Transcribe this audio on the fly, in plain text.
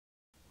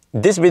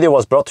This video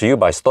was brought to you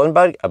by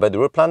Stormberg, a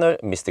weather planner,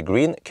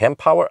 MisterGreen,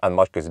 Kempower and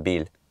Marcus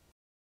Bil.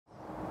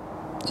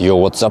 Yo,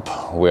 what's up?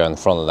 We're in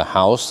front of the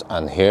house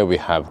and here we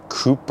have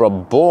Cupra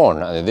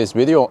Born, and in this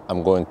video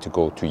I'm going to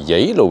go to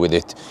Geilo with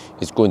it.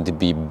 It's going to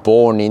be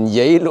born in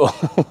Geilo.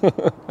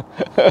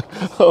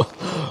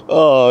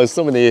 Oh,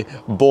 so many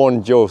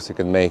born jokes you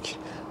can make.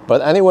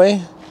 But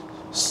anyway,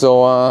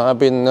 so I've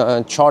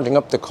been charging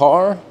up the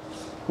car.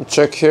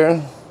 Check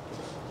here.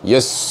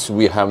 Yes,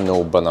 we have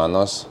no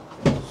bananas.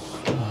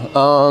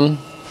 Well,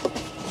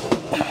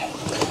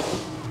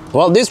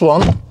 this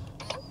one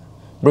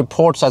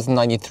reports as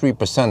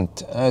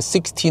 93%,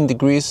 16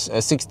 degrees,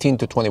 16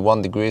 to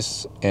 21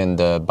 degrees in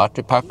the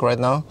battery pack right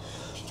now.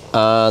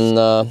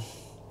 And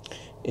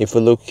if we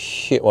look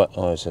here, what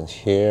is it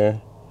here?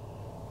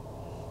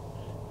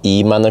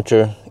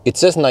 E-manager, it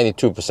says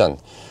 92%.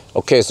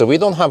 Okay, so we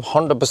don't have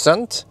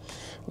 100%,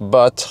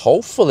 but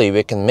hopefully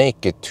we can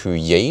make it to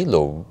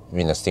Geilo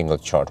in a single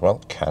charge.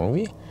 Well, can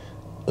we?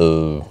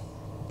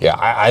 Yeah,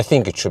 I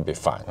think it should be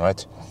fine,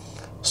 right?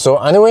 So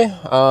anyway,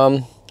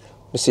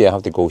 let's see, I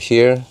have to go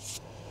here.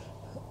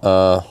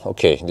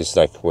 Okay, this is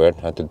like weird.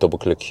 I have to double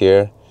click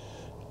here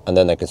and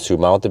then I can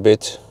zoom out a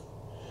bit.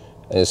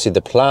 And you see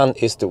the plan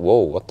is to,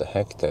 whoa, what the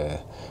heck?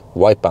 The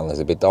white balance is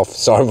a bit off.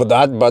 Sorry for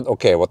that, but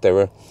okay,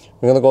 whatever.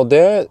 We're gonna go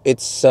there.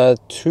 It's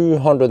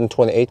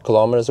 228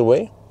 kilometers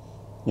away.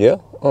 Yeah,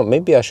 oh,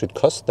 maybe I should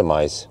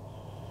customize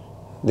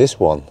this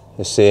one.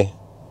 You see,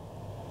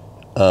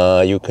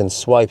 you can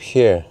swipe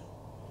here.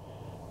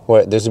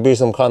 Wait, there's be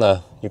some kind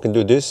of, you can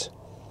do this.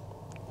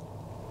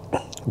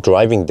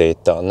 Driving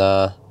data,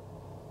 nah.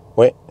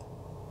 Wait,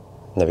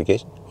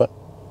 navigation, what?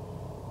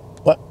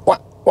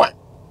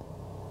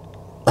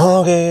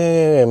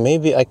 Okay,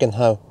 maybe I can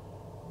have,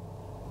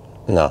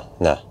 nah,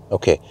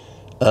 okay.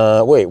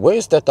 Wait,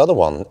 where's that other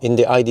one? In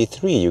the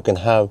ID3, you can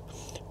have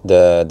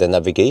the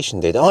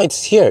navigation data. Oh,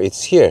 it's here.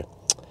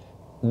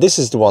 This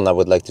is the one I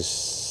would like to,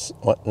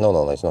 what?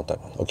 No, it's not that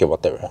one. Okay,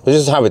 whatever. Let's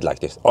just have it like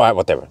this. All right,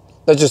 whatever.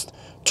 Let's just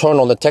turn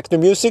on the techno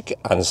music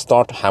and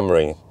start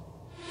hammering.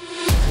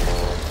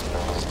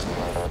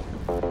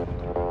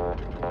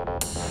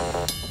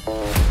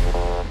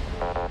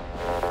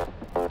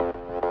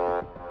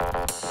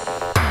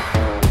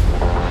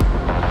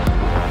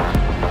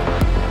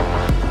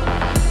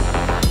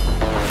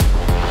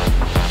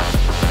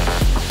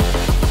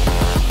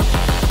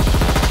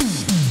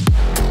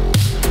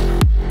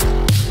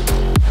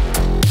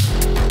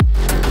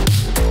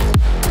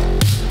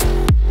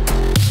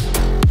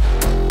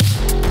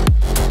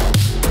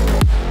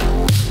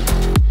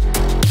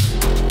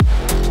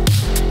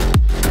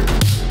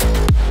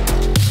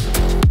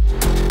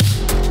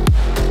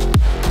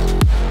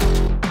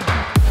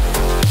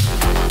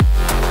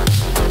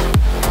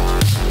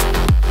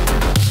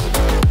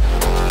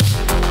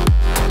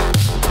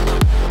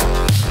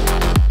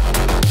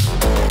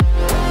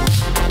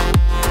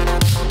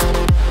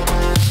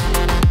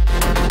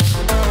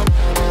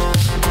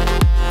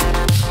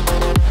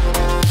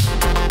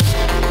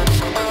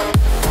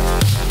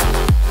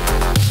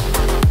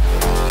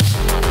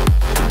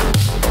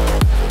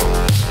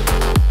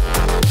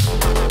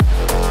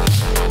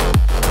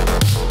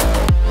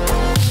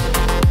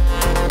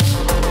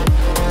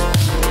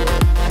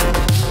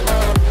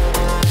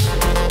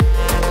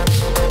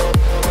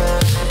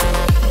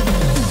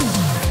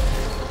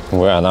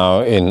 We are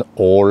now in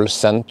Ål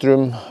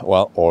Centrum,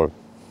 well, or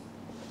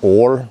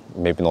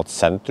maybe not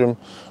Centrum,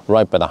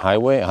 right by the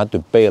highway. I had to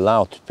bail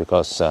out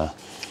because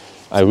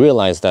I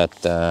realized that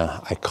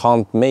I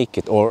can't make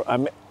it, or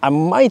I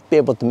might be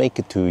able to make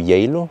it to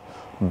Geilo,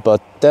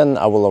 but then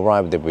I will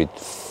arrive there with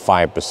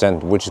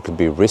 5%, which could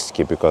be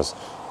risky because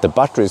the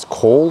battery is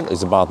cold.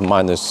 It's about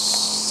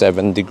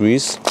 -7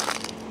 degrees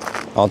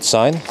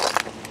outside.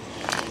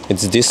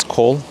 It's this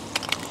cold.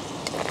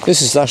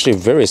 This is actually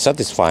very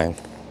satisfying.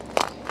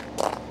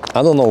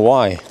 I don't know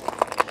why,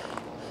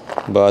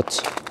 but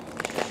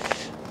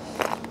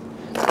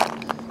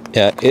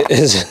yeah, it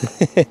is.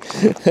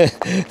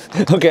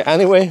 Okay,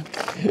 anyway,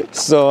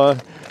 so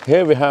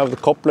here we have the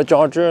coupler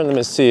charger. Let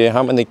me see,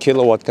 how many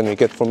kilowatt can we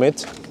get from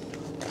it?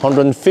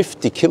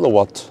 150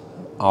 kilowatt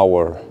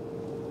hour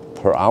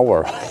per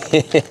hour.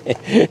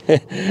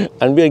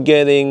 And we're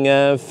getting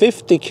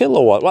 50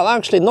 kilowatt. Well,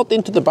 actually not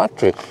into the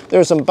battery.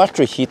 There's some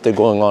battery heater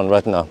going on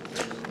right now.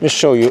 Let me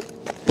show you.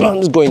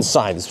 Let's go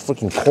inside. It's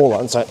freaking cold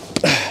outside.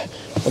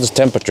 What's the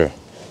temperature?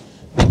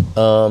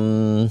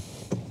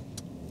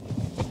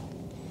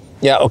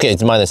 Yeah, okay,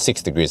 it's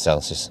 -6 degrees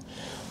Celsius.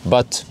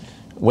 But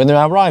when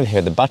I arrived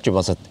here, the battery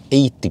was at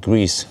 8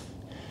 degrees.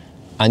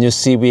 And you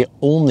see, we're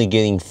only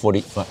getting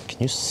 40. Can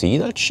you see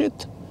that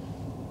shit?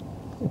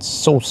 It's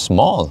so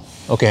small.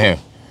 Okay, here.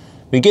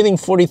 We're getting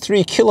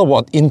 43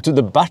 kilowatt into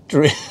the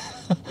battery.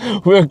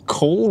 We're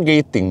cold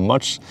gating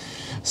much.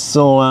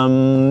 So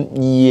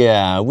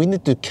yeah, we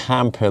need to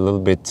camp here a little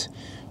bit.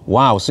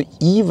 Wow, so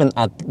even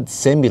at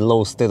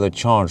semi-low state of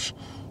charge,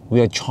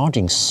 we are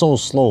charging so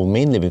slow,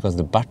 mainly because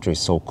the battery is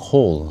so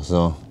cold.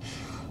 So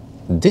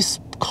this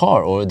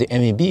car or the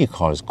MEB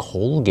cars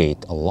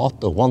Colgate a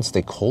lot. Once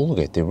they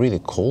Colgate, they really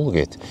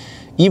Colgate.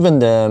 Even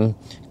the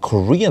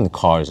Korean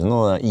cars, you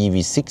know,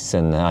 EV6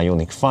 and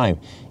Ioniq 5,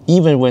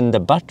 even when the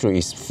battery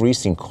is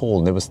freezing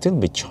cold, they will still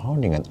be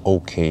charging at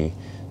okay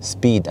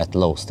speed at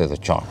low state of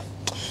charge.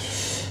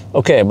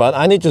 Okay, but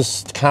I need to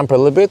camp a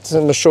little bit.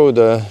 Let me show you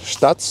the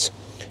stats.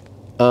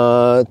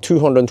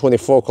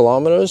 224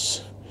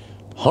 kilometers,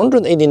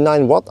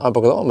 189 watt per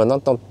kilometer,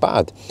 not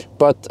bad.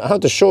 But I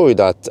have to show you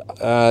that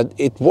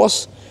it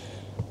was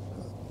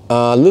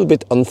a little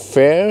bit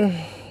unfair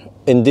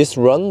in this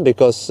run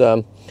because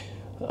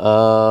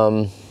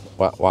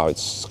wow,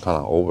 it's kind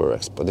of over,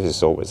 but this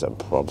is always a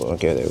problem.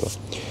 Okay, there you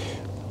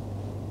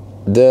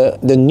go.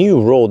 The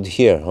new road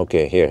here,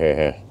 okay,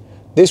 here.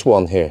 This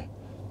one here,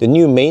 the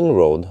new main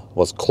road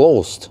was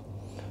closed.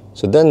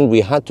 So then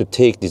we had to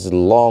take this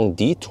long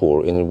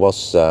detour, and it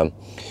was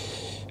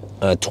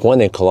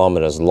 20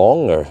 kilometers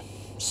longer.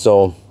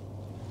 So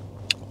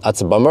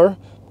that's a bummer,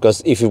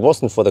 because if it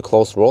wasn't for the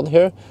closed road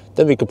here,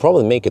 then we could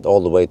probably make it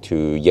all the way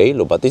to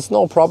Geilo, but it's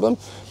no problem.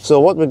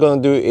 So what we're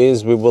going to do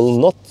is we will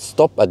not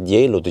stop at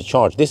Geilo to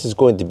charge. This is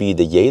going to be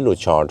the Geilo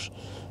charge,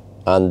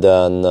 and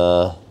then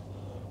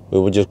we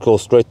will just go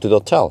straight to the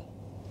hotel.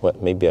 Well,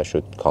 maybe I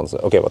should cancel.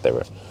 Okay,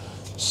 whatever.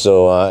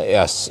 So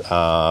yes,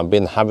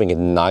 been having it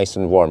nice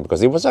and warm,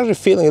 because it was actually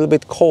feeling a little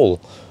bit cold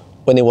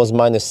when it was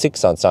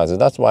 -6 outside. So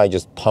that's why I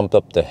just pumped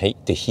up the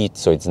heat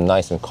so it's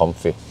nice and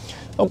comfy.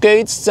 Okay,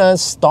 it's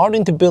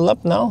starting to build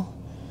up now.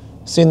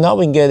 See, now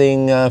we're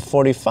getting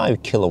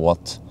 45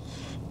 kilowatt.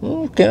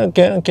 Okay.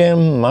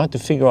 I have to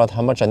figure out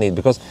how much I need,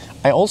 because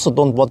I also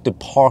don't want to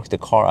park the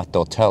car at the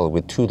hotel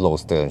with too low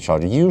state of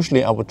charge.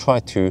 Usually I would try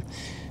to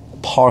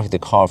park the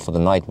car for the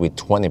night with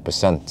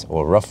 20%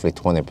 or roughly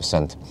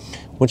 20%,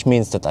 which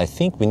means that I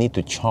think we need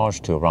to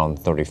charge to around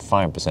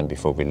 35%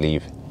 before we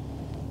leave.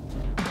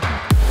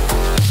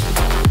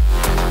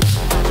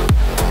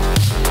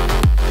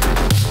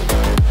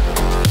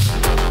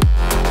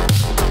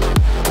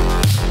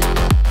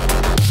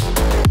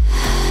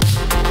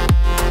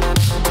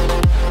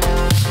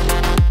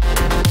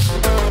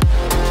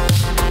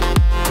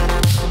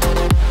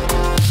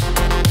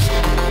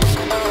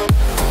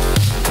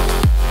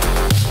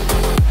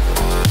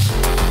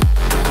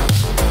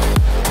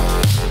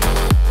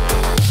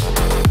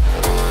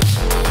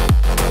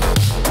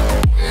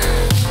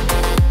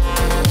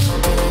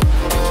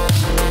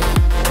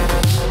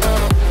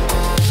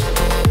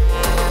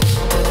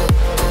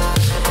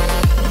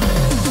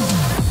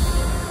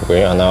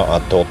 We are now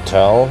at the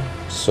hotel,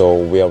 so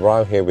we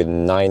arrive here with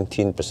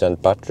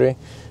 19% battery.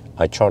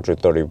 I charge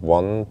with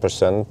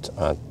 31%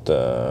 at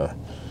the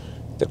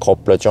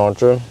Cupra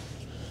charger,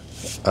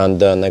 and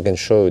then I can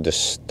show you the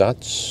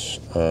stats.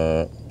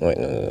 Wait,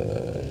 no.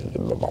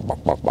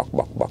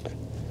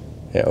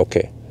 Yeah,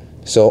 okay.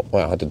 So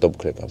I had to double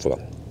click, I forgot.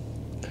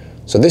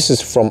 So this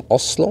is from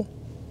Oslo.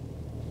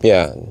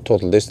 Yeah,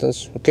 total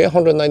distance. Okay,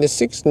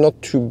 196,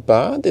 not too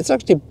bad. It's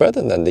actually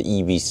better than the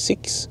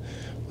EV6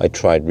 I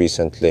tried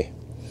recently.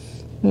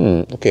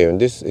 Okay,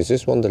 and is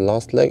this one the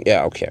last leg?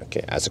 Yeah, okay,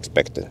 as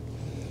expected.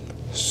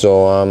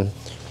 So,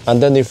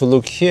 and then if you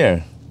look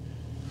here,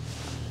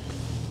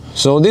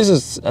 so this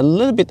is a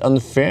little bit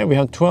unfair. We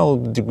have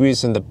 12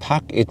 degrees in the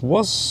pack. It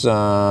was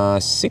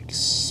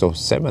 6 or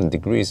 7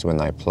 degrees when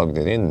I plugged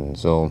it in.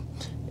 So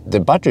the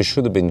battery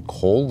should have been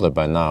colder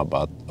by now,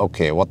 but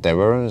okay,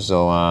 whatever.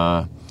 So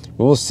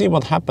we will see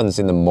what happens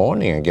in the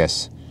morning, I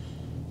guess.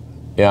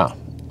 Yeah.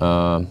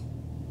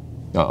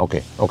 Oh,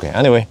 okay.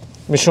 Anyway,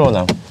 be sure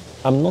now.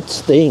 I'm not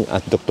staying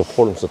at Dr.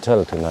 Holm's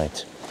hotel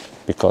tonight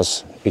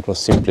because it was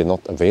simply not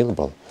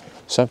available.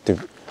 So I have to,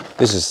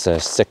 this is the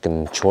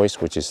second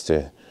choice, which is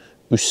the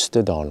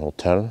Ustedalen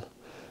Hotel.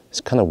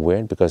 It's kind of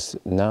weird because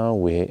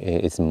now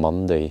it's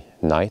Monday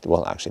night.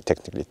 Well, actually,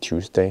 technically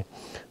Tuesday,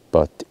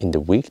 but in the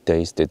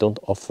weekdays they don't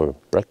offer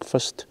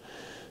breakfast.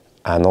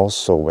 And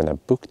also, when I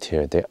booked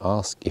here, they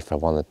asked if I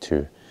wanted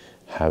to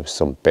have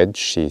some bed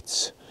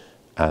sheets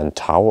and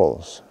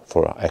towels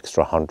for an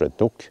extra 100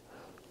 NOK.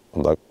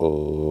 I'm like,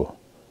 oh,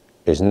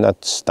 isn't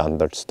that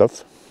standard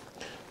stuff?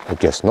 I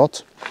guess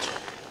not.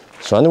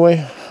 So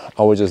anyway,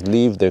 I will just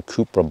leave the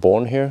Cupra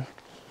Born here,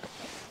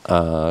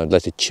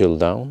 let it chill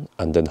down,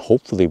 and then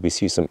hopefully we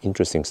see some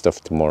interesting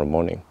stuff tomorrow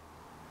morning.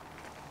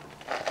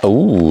 Oh,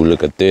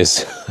 look at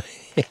this.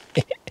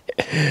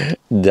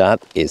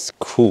 That is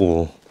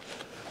cool.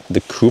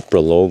 The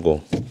Cupra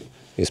logo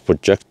is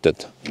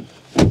projected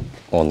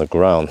on the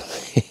ground.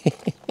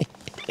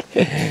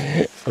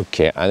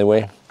 Okay,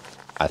 anyway,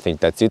 I think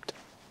that's it.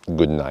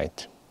 Good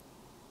night.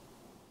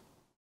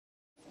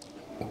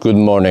 Good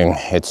morning.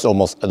 It's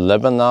almost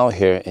 11 now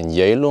here in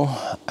Geilo.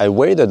 I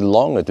waited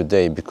longer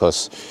today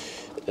because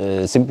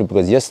simply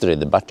because yesterday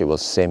the battery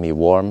was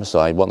semi-warm, so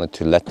I wanted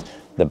to let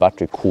the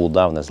battery cool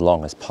down as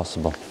long as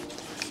possible.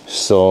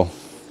 So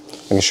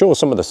I can show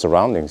some of the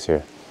surroundings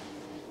here.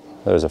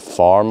 There's a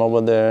farm over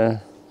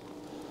there.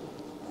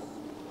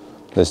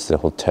 This is the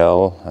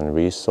hotel and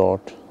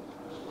resort.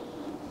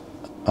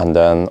 And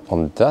then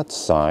on that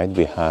side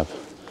we have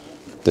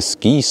the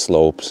ski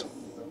slopes.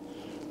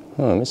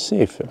 Let me see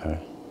if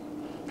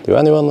do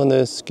anyone on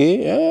the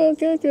ski? Yeah,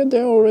 okay,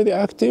 they're already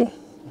active.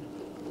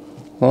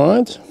 All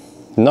right,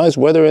 nice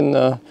weather in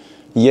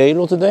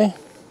Geilo today.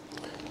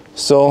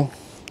 So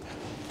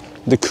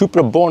the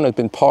Cupra Born has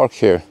been parked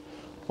here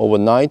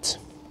overnight.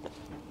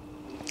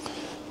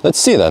 Let's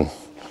see then.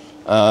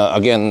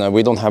 Again,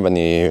 we don't have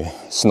any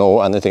snow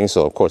or anything,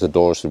 so of course the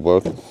doors should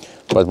work.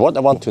 But what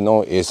I want to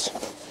know is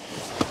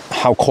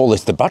how cold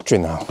is the battery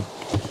now,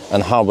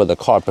 and how will the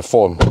car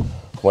perform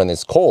when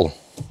it's cold.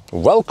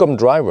 Welcome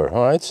driver,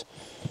 all right.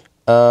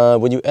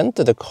 When you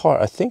enter the car,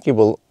 I think it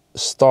will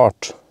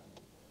start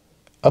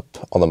up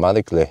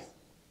automatically.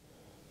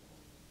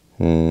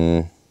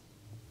 Yeah,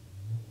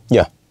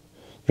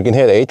 you can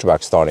hear the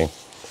HVAC starting.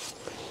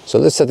 So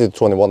let's set it to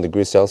 21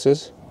 degrees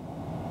Celsius.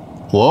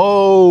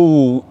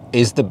 Whoa,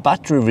 is the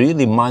battery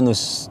really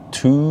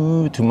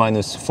 -2 to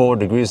 -4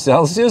 degrees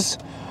Celsius?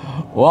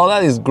 Well,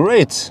 that is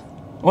great.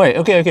 Wait,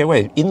 okay,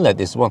 wait, inlet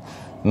is one.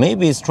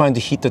 Maybe it's trying to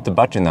heat up the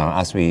battery now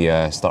as we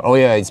start. Oh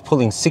yeah, it's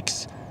pulling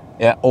 6,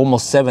 yeah,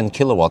 almost 7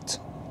 kilowatt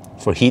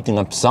for heating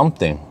up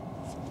something.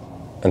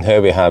 And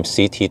here we have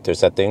seat heater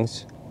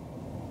settings.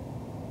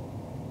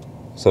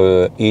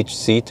 So each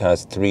seat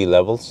has 3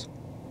 levels.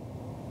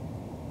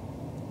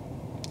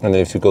 And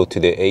then if you go to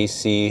the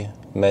AC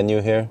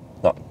menu here,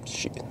 no,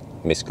 shit,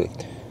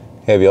 misclicked.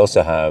 Here we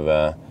also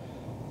have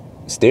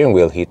steering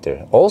wheel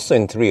heater, also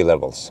in 3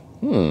 levels.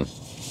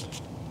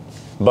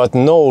 But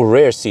no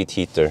rear seat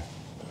heater.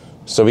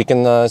 So we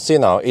can see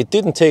now, it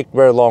didn't take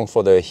very long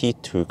for the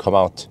heat to come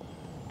out.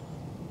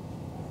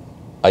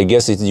 I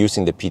guess it's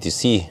using the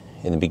PTC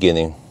in the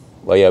beginning.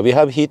 But yeah, we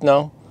have heat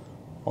now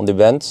on the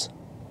vents.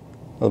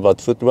 What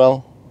about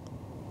footwell?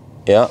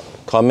 Yeah,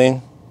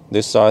 coming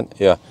this side,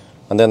 yeah.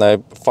 And then I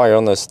fire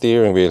on the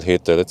steering wheel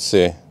heater, let's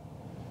see.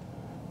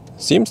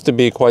 Seems to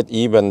be quite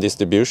even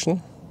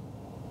distribution.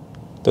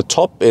 The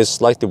top is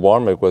slightly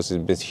warmer because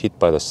it's been hit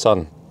by the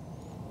sun.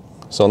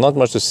 So not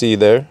much to see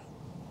there.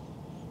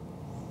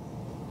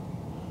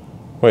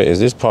 Wait, is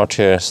this part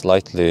here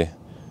slightly...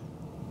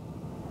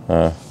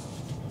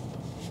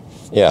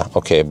 yeah,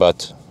 okay,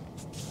 but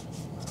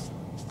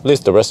at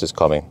least the rest is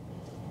coming.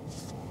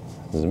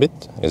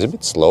 It's a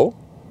bit slow.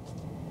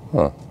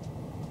 Huh.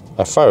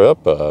 I fired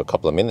up a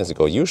couple of minutes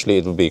ago. Usually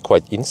it will be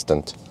quite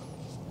instant.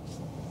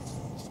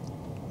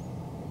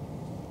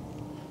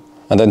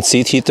 And then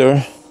seat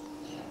heater.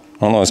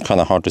 I know it's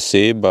kind of hard to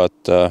see, but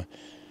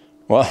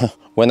well,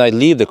 when I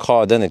leave the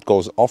car, then it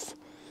goes off.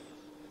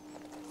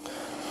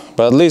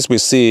 But at least we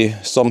see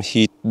some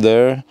heat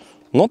there.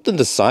 Not in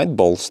the side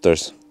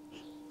bolsters.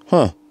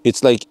 Huh.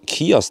 It's like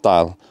Kia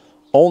style,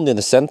 only in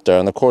the center.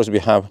 And of course we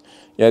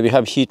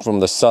have heat from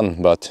the sun,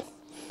 but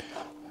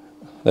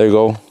there you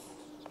go.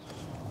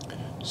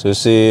 So you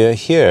see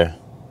here,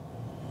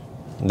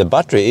 the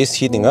battery is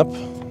heating up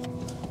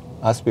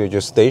as we're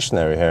just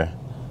stationary here.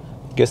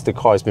 I guess the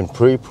car has been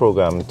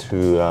pre-programmed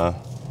to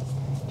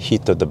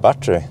heat up the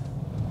battery.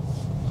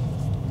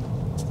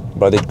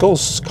 But it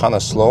goes kind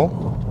of slow.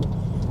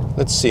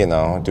 Let's see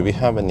now, do we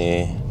have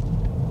any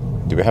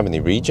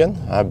region?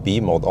 I have B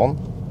mode on.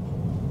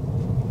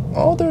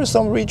 Oh, there is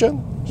some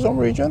region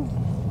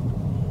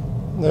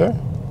there.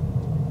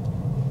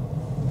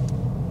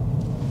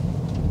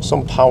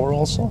 Some power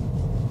also.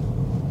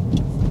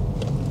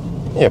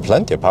 Yeah,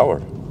 plenty of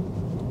power.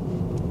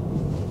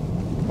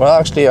 Well,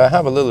 actually, I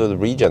have a little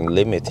region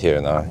limit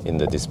here now in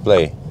the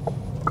display.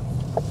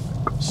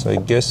 So I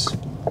guess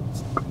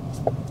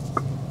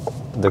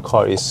the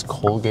car is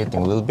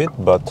colgating a little bit,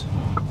 but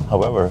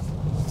however,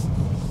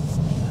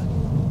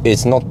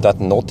 it's not that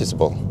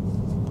noticeable.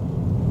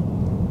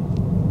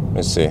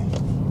 Let's see.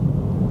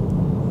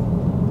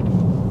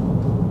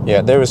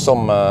 Yeah, there is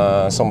some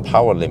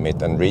power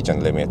limit and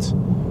region limit,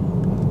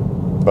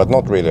 but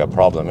not really a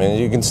problem. I mean,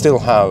 you can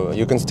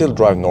still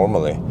drive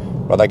normally,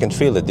 but I can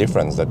feel the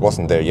difference that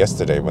wasn't there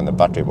yesterday when the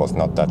battery was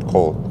not that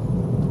cold.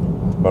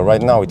 But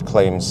right now it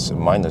claims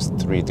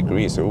 -3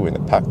 degrees. Ooh, in the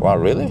pack. Wow,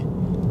 really?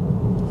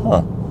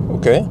 Huh.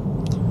 Okay.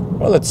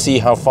 Well, let's see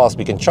how fast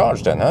we can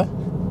charge then, huh?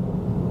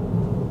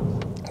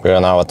 We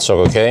are now at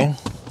Circle K.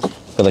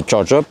 Gonna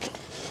charge up.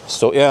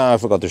 So yeah, I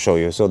forgot to show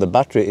you. So the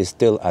battery is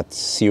still at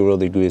 0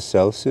 degrees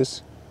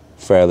Celsius,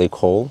 fairly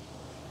cold.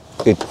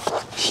 It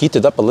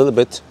heated up a little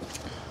bit.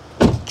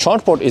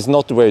 Charge port is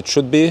not where it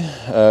should be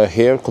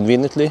here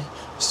conveniently.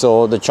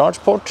 So the charge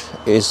port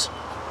is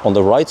on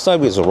the right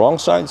side, which is the wrong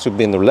side. It should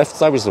be on the left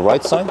side, which is the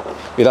right side.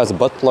 It has a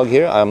butt plug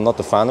here. I'm not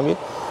a fan of it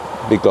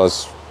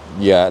because,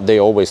 yeah, they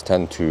always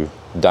tend to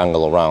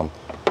dangle around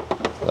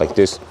like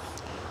this.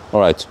 All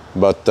right,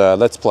 but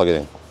let's plug it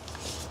in.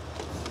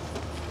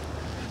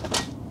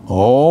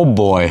 Oh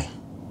boy,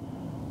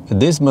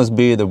 this must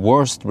be the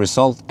worst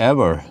result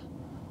ever.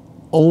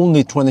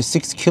 Only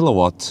 26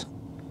 kilowatt.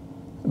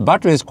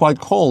 Battery is quite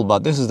cold,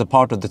 but this is the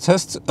part of the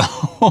test.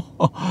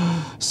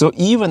 So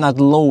even at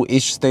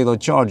low-ish state of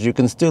charge, you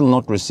can still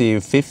not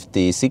receive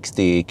 50,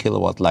 60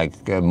 kilowatt like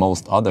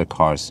most other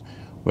cars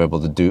were able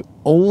to do.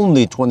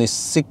 Only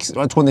 26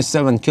 or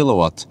 27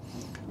 kilowatt.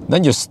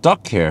 Then you're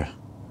stuck here.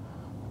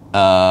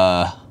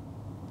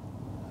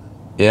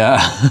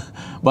 Yeah,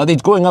 but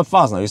it's going up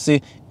fast now. You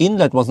see,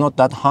 inlet was not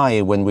that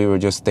high when we were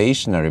just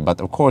stationary, but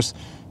of course,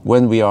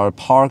 when we are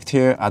parked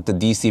here at the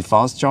DC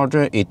fast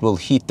charger, it will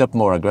heat up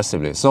more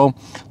aggressively. So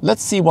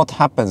let's see what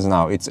happens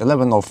now. It's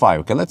 11:05.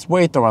 Okay, let's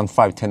wait around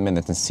 5-10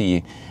 minutes and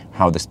see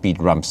how the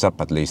speed ramps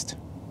up at least.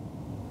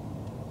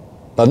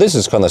 Now this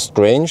is kind of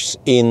strange.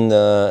 In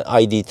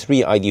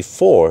ID3,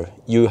 ID4,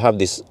 you have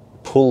this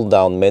pull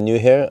down menu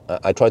here.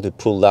 I try to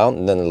pull down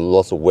and then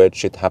lots of weird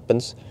shit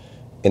happens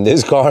in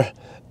this car.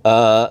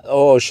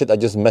 Oh shit, I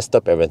just messed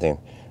up everything.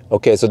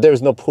 Okay, so there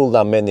is no pull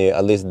down menu,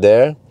 at least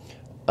there.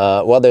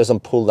 Well, there's some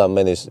pull down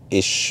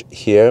menus-ish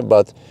here,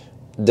 but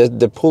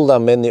the pull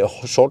down menu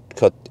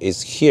shortcut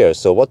is here.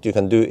 So what you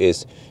can do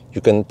is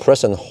you can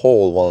press and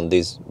hold one of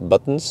these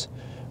buttons,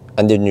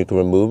 and then you can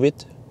remove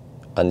it,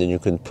 and then you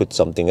can put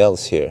something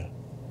else here.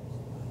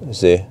 You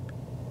see?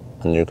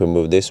 And you can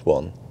move this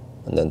one,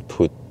 and then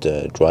put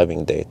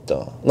driving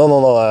data.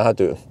 No, I had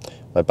to,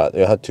 my bad.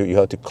 You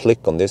have to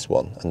click on this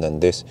one, and then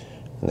this,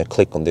 and then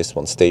click on this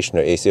one,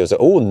 stationary AC. I was like,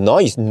 oh,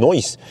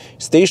 nice,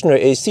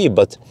 stationary AC,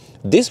 but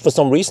this for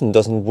some reason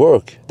doesn't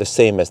work the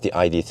same as the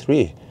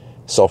ID3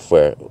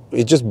 software.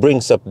 It just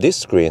brings up this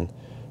screen.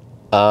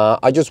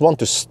 I just want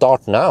to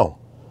start now.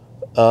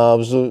 So I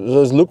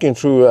was looking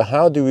through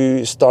how do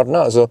we start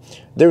now. So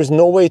there is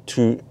no way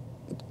to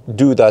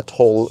do that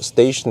whole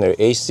stationary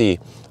AC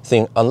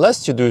thing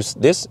unless you do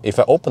this. If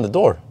I open the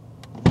door,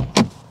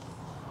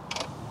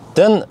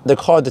 then the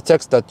car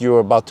detects that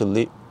you're about to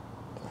leave.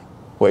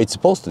 Well, it's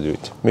supposed to do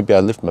it. Maybe I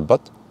lift my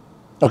butt.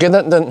 Okay,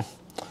 then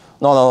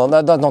no,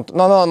 that's not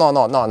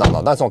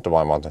the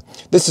one I wanted.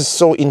 This is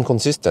so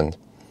inconsistent.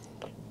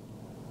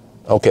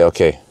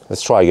 Okay,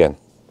 let's try again.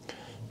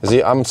 You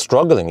see, I'm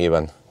struggling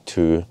even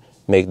to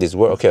make this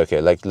work. Okay,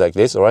 like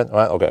this, all right,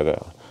 okay.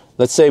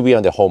 Let's say we are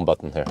on the home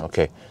button here,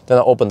 okay. Then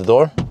I open the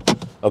door.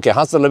 Okay,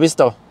 hasta la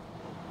vista.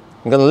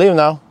 I'm gonna leave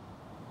now.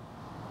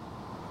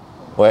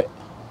 Wait.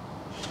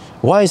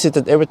 Why is it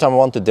that every time I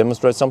want to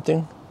demonstrate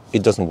something,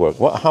 it doesn't work?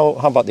 How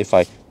about if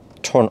I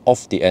turn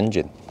off the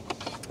engine?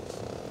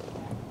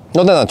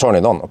 No, then I turn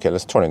it on. Okay,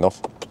 let's turn it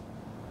off.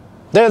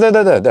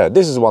 There.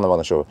 This is one I want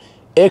to show.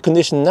 Air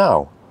condition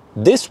now.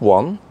 This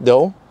one,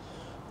 though,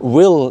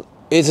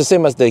 it's the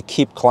same as the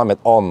keep climate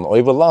on, or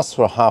it will last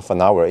for half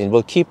an hour. It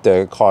will keep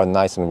the car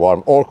nice and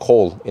warm or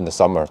cold in the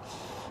summer.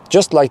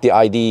 Just like the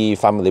ID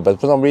family, but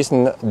for some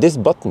reason, this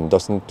button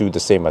doesn't do the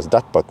same as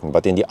that button.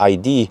 But in the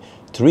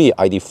ID3,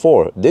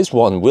 ID4, this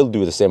one will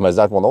do the same as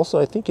that one also,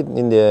 I think,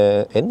 in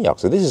the Enyaq.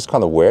 So this is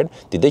kind of weird.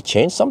 Did they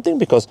change something?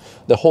 Because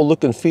the whole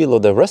look and feel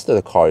of the rest of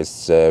the car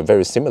is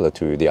very similar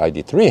to the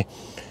ID3.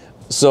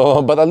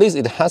 So, but at least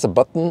it has a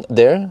button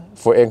there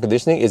for air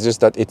conditioning. It's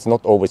just that it's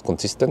not always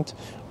consistent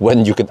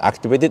when you can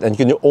activate it, and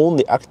you can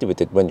only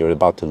activate it when you're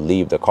about to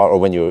leave the car or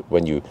when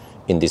you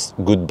in this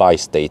goodbye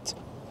state.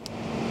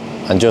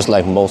 And just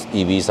like most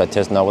EVs I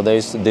test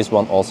nowadays, this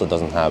one also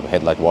doesn't have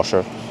headlight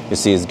washer. You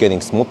see, it's getting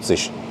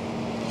smutsish.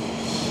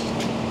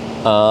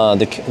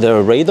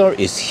 The radar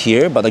is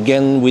here, but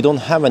again, we don't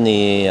have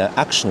any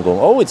action going.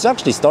 Oh, it's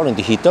actually starting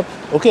to heat up.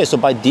 Okay, so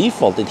by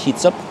default, it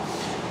heats up.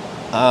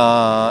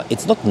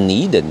 It's not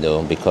needed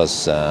though,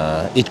 because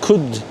it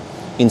could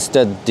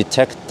instead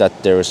detect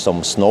that there is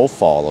some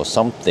snowfall or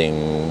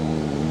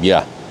something.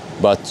 Yeah,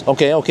 but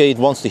okay, it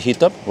wants to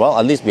heat up. Well,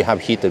 at least we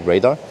have heated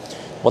radar.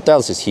 What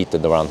else is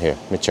heated around here?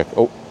 Let me check.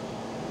 Oh,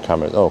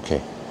 cameras. Oh, okay.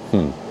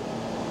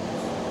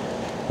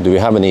 Do we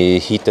have any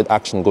heated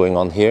action going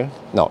on here?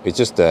 No, it's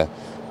just the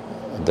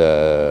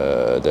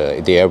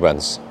air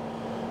vents.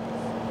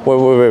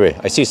 Wait.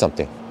 I see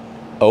something.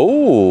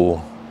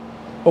 Oh,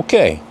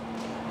 okay.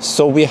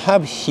 So we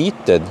have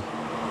heated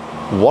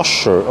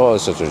washer. Oh,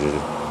 sorry,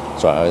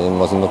 I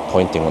was not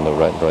pointing on the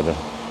right.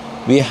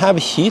 We have a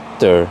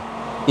heater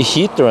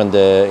in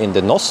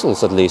the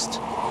nozzles at least.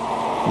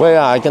 Well,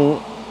 yeah,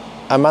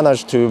 I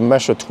managed to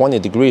measure 20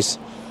 degrees.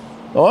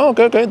 Oh,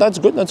 okay, that's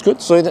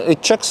good. So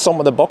it checks some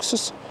of the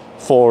boxes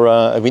for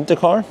a winter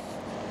car.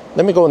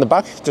 Let me go in the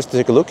back just to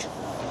take a look.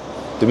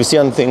 Do we see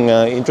anything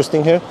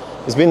interesting here?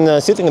 It's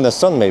been sitting in the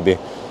sun maybe.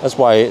 That's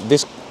why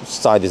this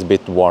side is a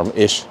bit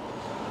warm-ish.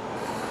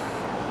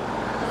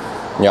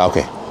 Yeah,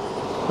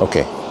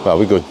 okay. Well,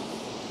 we're good.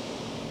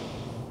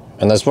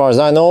 And as far as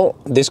I know,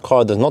 this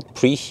car does not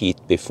preheat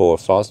before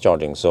fast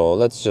charging. So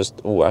let's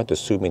just, I have to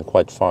zoom in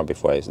quite far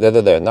before I,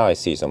 there, now I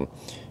see some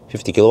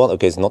 50 kilowatt.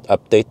 Okay, it's not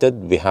updated.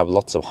 We have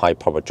lots of high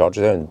power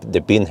chargers there, and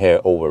they've been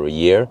here over a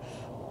year.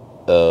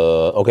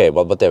 Okay,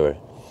 well, whatever.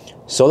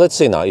 So let's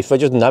see now, if I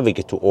just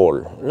navigate to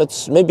all,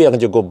 maybe I can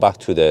just go back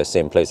to the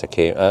same place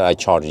I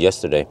charged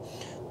yesterday.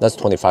 That's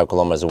 25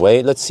 kilometers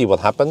away. Let's see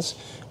what happens.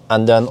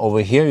 And then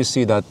over here, you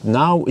see that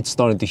now it's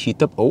starting to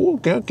heat up. Oh,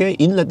 okay.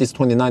 Inlet is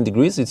 29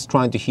 degrees. It's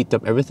trying to heat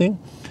up everything.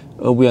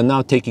 We are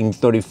now taking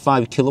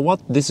 35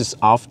 kilowatt. This is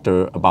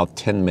after about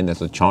 10 minutes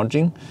of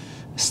charging.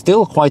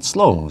 Still quite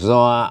slow. So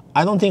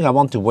I don't think I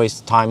want to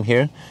waste time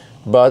here.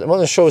 But I want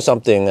to show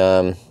something.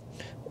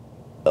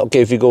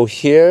 Okay, if you go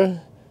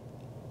here,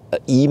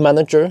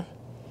 e-manager,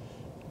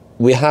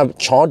 we have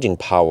charging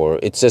power.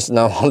 It says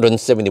now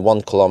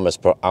 171 kilometers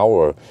per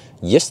hour.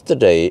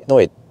 Yesterday, no,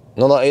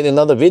 in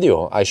another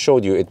video, I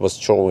showed you it was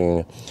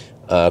showing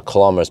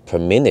kilometers per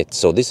minute.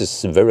 So this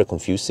is very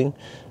confusing.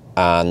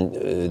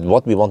 And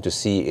what we want to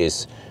see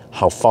is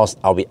how fast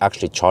are we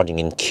actually charging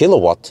in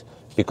kilowatt,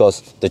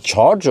 because the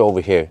charger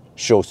over here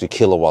shows you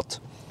kilowatt.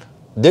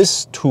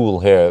 This tool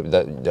here,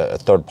 the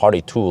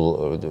third-party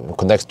tool,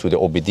 connects to the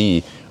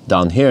OBD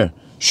down here,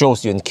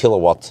 shows you in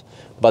kilowatt.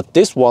 But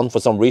this one, for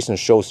some reason,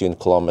 shows you in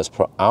kilometers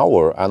per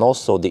hour. And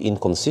also the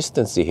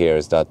inconsistency here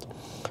is that,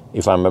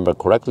 if I remember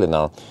correctly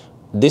now,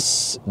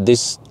 this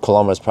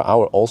kilometers per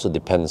hour also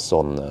depends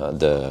on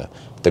the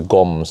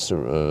gum,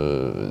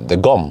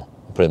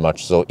 pretty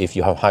much. So if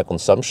you have high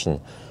consumption,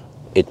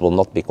 it will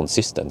not be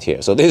consistent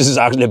here. So this is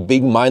actually a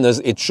big minus.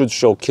 It should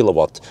show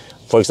kilowatt.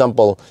 For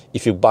example,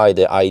 if you buy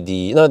the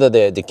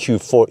the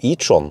Q4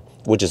 e-tron,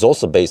 which is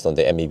also based on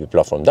the MEB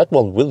platform, that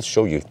one will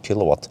show you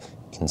kilowatt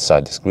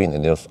inside the screen,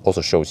 and it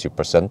also shows you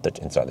percentage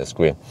inside the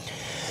screen.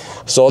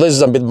 So this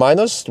is a bit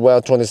minus. We're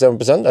at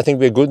 27%. I think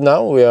we're good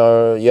now. We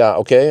are, yeah,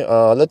 okay.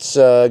 Let's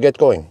get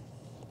going.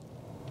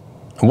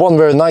 One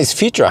very nice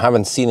feature I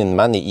haven't seen in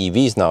many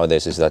EVs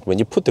nowadays is that when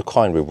you put the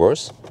car in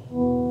reverse,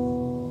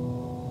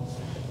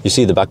 you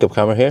see the backup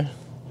camera here?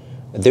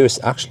 There is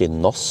actually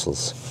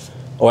nozzles,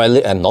 or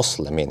a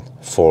nozzle, I mean,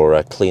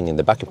 for cleaning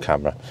the backup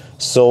camera.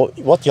 So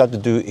what you have to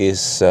do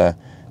is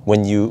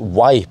when you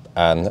wipe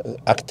and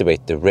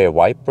activate the rear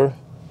wiper,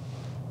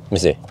 let me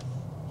see.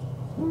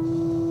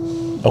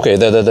 Okay,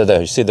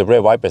 there. You see the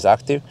rear wiper is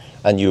active,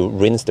 and you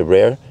rinse the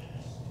rear.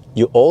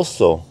 You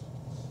also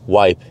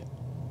wipe.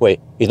 Wait,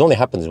 it only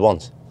happens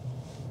once.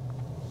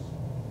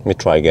 Let me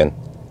try again.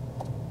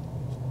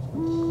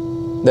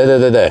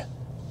 There.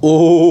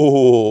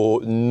 Oh,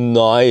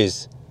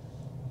 nice.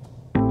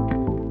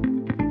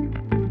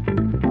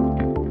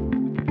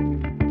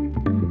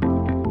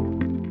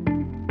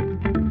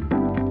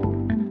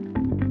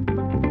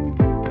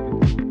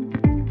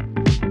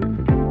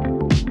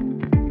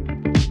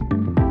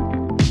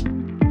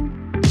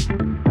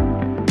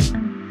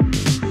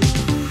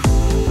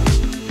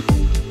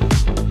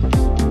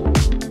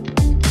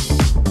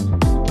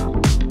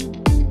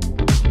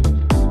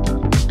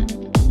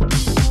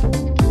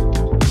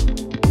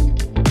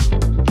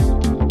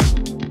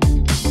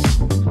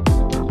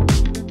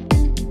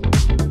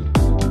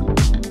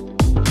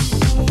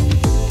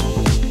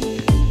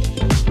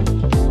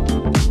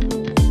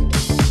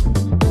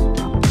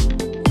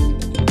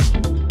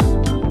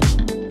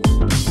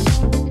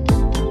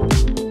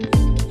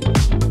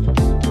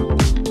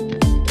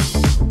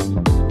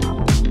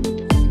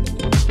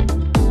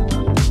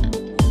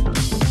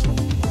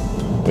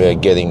 We're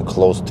getting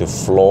close to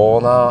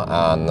floor now,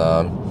 and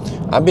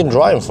I've been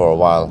driving for a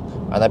while,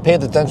 and I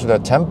paid attention to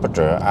the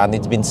temperature, and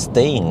it's been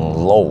staying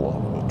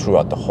low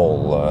throughout the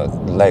whole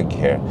leg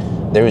here.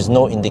 There is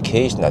no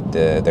indication that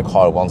the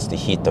car wants to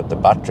heat up the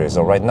battery,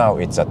 so right now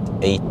it's at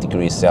 8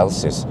 degrees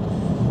Celsius.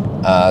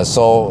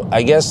 So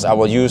I guess I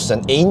will use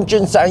an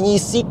ancient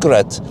Chinese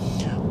secret.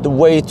 The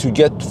way to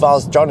get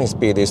fast charging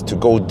speed is to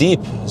go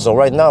deep. So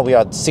right now we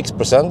are at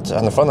 6%,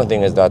 and the funny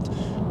thing is that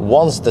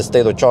once the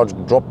state of charge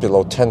drops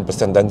below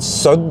 10%, then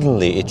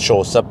suddenly it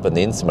shows up in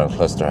the instrument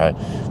cluster here,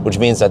 which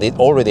means that it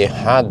already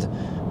had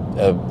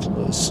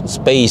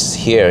space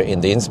here in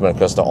the instrument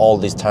cluster all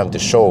this time to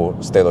show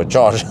state of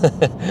charge.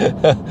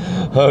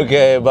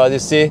 Okay, but you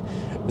see,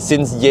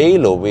 since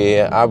Geilo we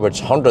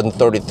averaged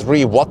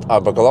 133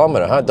 watt-hour per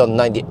kilometer, done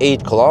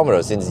 98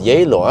 kilometers since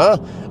Geilo,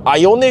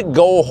 Ioniq,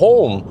 go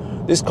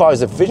home. This car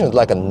is efficient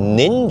like a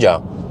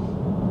ninja.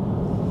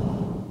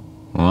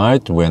 All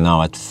right, we're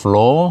now at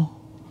floor.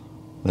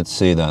 Let's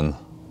see then.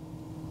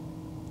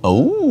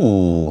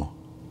 Oh,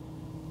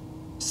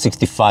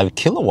 65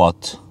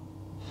 kilowatt.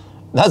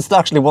 That's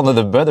actually one of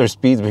the better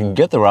speeds we can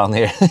get around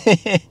here.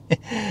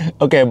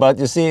 Okay, but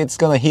you see it's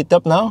gonna heat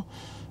up now.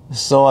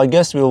 So I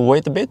guess we'll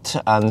wait a bit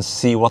and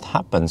see what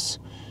happens.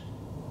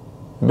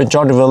 Been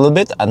charging for a little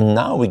bit, and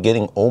now we're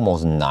getting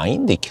almost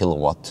 90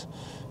 kilowatt.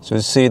 So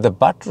you see the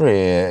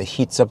battery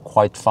heats up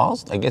quite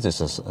fast. I guess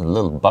it's a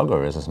little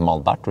bugger, it's a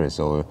small battery,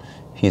 so it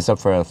heats up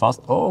very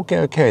fast. Oh,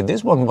 okay,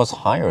 this one was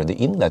higher. The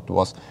inlet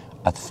was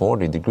at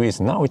 40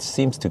 degrees. Now it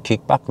seems to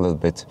kick back a little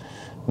bit.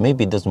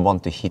 Maybe it doesn't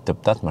want to heat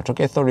up that much.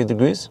 Okay, 30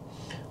 degrees.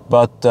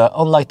 But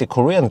unlike the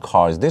Korean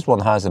cars, this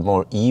one has a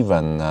more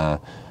even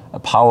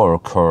power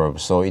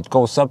curve, so it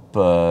goes up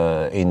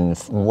in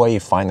way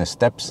finer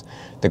steps.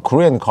 The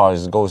Korean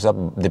cars goes up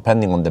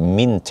depending on the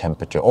min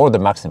temperature, or the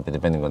max temperature,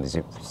 depending on if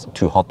it's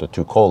too hot or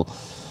too cold.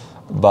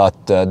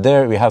 But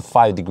there we have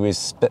 5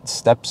 degrees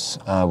steps,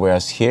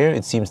 whereas here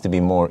it seems to be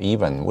more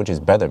even, which is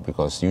better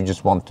because you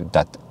just want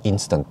that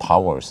instant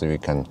power so you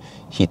can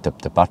heat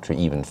up the battery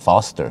even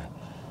faster.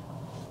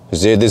 You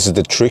see, this is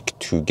the trick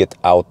to get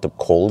out the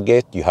cold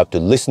gate. You have to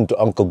listen to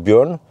Uncle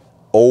Bjørn.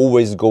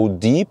 Always go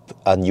deep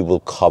and you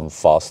will come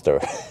faster.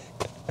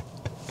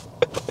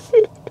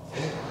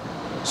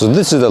 So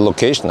this is the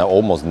location I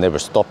almost never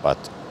stop at.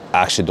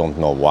 I actually don't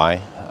know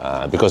why.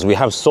 because we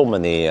have so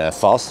many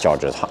fast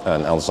chargers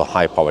and also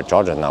high power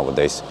chargers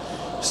nowadays.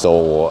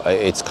 So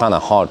it's kind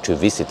of hard to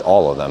visit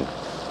all of them.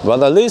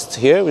 But at least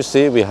here we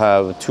see we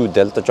have 2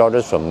 Delta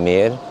chargers from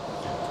Mer.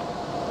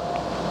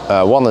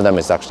 One of them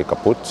is actually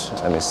kaput.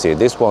 Let me see,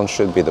 this one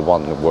should be the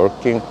one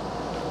working.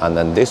 And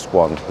then this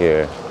one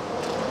here,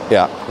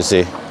 yeah, you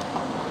see,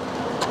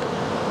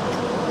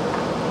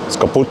 it's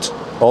kaput.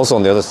 Also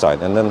on the other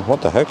side. And then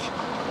what the heck?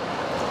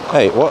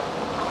 Hey, what?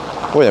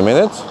 Wait a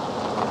minute.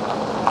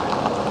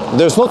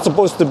 There's not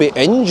supposed to be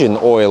engine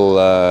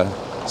oil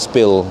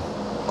spill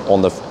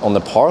on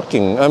the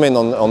parking, I mean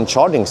on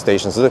charging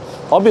stations. So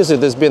obviously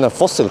there's been a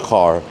fossil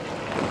car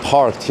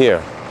parked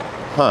here.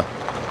 Huh.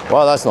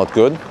 Well, that's not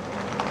good.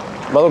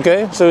 But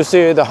okay, so you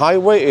see the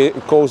highway,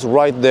 it goes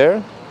right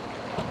there.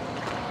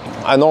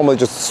 I normally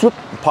just swoop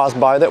pass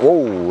by there.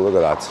 Whoa, look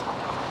at that.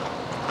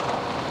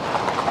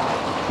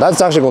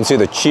 That's actually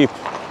considered cheap.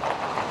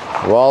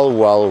 Well,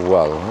 well,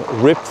 well.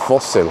 Rip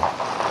fossil.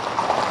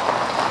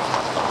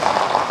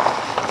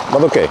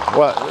 But okay,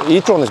 well,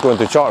 e-tron is going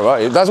to charge,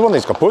 right? That one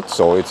is kaput,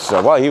 so it's,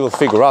 well, he will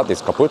figure out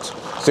it's kaput.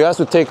 So he has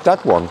to take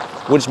that one,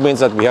 which means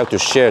that we have to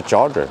share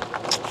charger.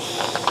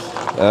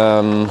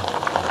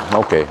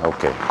 Okay.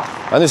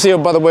 And you see,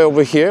 by the way,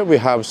 over here, we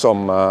have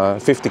some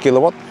 50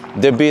 kilowatt.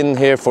 They've been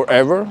here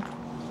forever.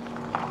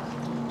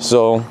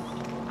 So,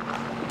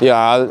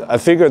 yeah, I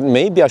figured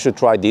maybe I should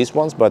try these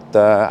ones, but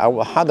I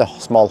had a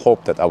small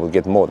hope that I will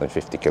get more than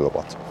 50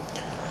 kilowatt.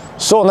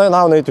 So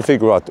now I need to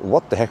figure out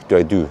what the heck do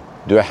I do?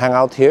 Do I hang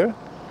out here,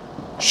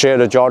 share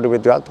the charger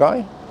with that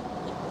guy,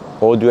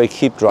 or do I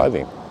keep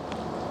driving?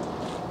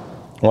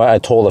 Well, I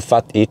told the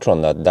fat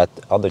e-tron that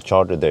other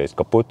charger there is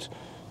kaput,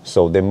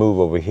 so they move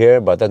over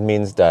here, but that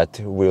means that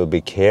we'll be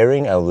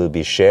caring and we'll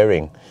be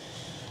sharing.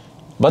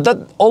 But that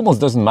almost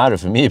doesn't matter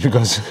for me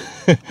because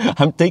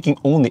I'm taking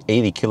only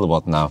 80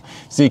 kilowatt now.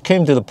 So it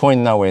came to the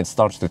point now where it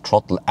starts to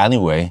throttle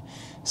anyway.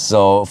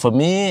 So for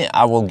me,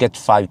 I will get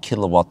 5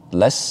 kilowatt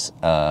less.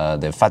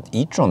 The fat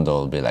e-tron though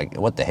will be like,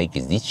 what the heck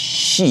is this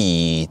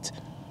shit?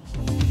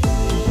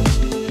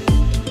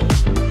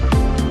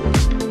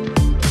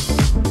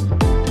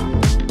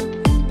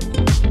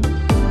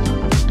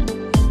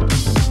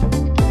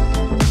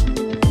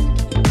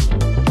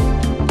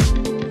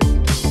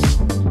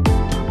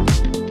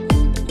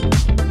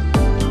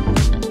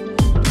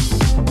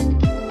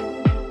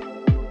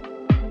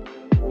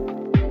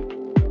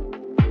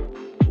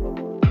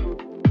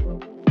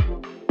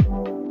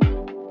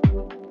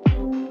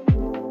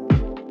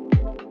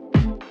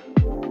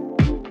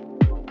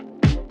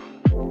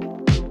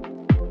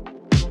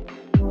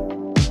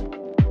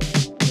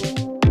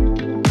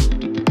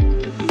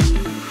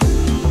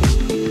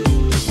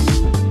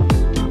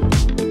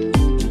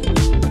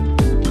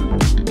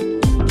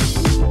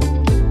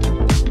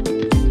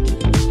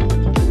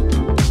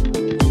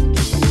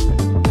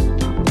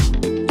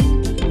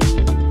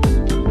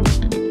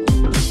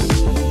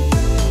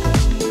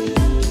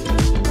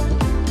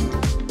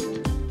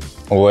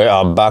 We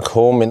are back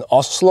home in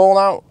Oslo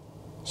now.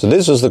 So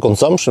this was the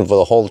consumption for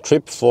the whole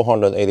trip,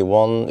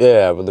 481,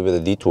 yeah, with a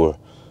detour.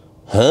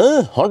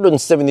 Huh?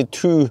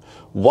 172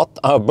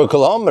 watt-hour per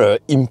kilometer.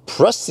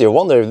 Impressive. I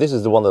wonder if this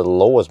is one of the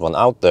lowest one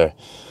out there.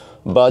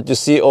 But you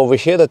see over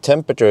here the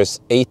temperature is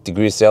 8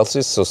 degrees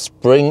Celsius, so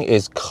spring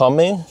is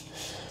coming.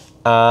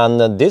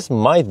 And this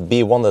might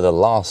be one of the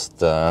last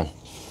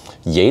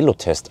Geilo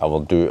tests I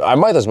will do. I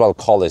might as well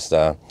call this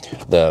the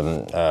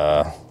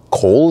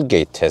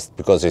Colgate test,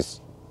 because it's,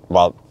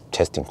 well,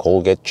 testing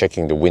Colgate,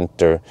 checking the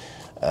winter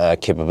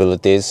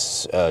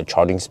capabilities,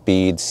 charging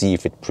speed, see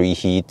if it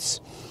preheats,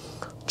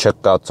 check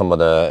out some of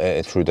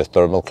the through the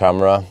thermal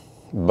camera.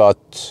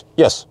 But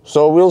yes,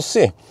 so we'll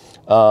see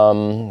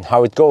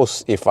how it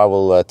goes if I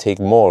will take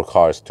more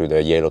cars to the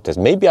Geilo test.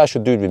 Maybe I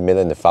should do it with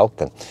Milan the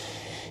Falcon.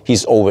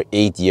 He's over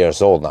 8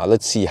 years old now.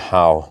 Let's see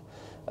how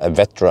a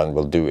veteran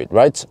will do it,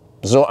 right?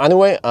 So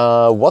anyway,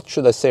 what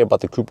should I say about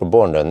the Cupra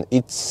Born then?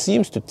 It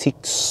seems to tick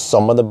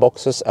some of the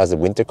boxes as a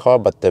winter car,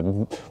 but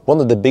one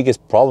of the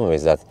biggest problems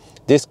is that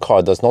this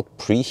car does not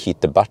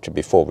preheat the battery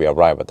before we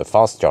arrive at the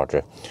fast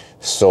charger.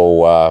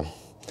 So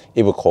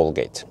it will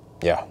Colgate.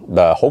 Yeah,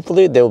 but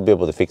hopefully they will be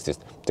able to fix this.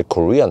 The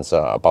Koreans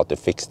are about to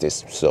fix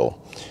this, so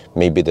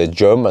maybe the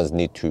Germans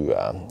need to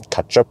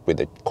catch up with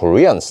the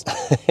Koreans.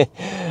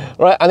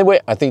 Right, anyway,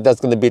 I think that's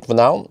going to be it for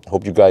now.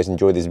 Hope you guys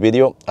enjoyed this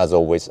video. As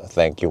always,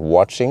 thank you for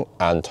watching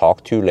and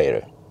talk to you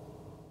later.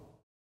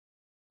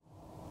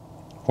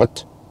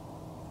 What?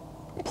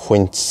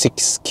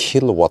 0.6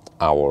 kilowatt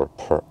hour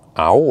per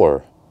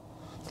hour.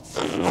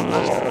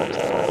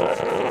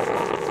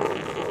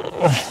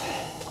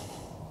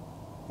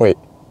 Wait,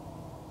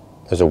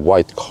 there's a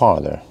white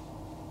car there.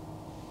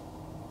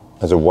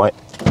 There's a white...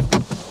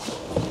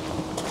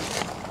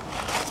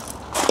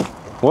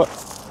 What?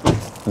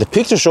 The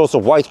picture shows a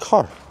white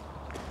car.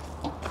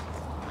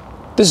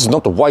 This is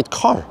not a white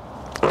car.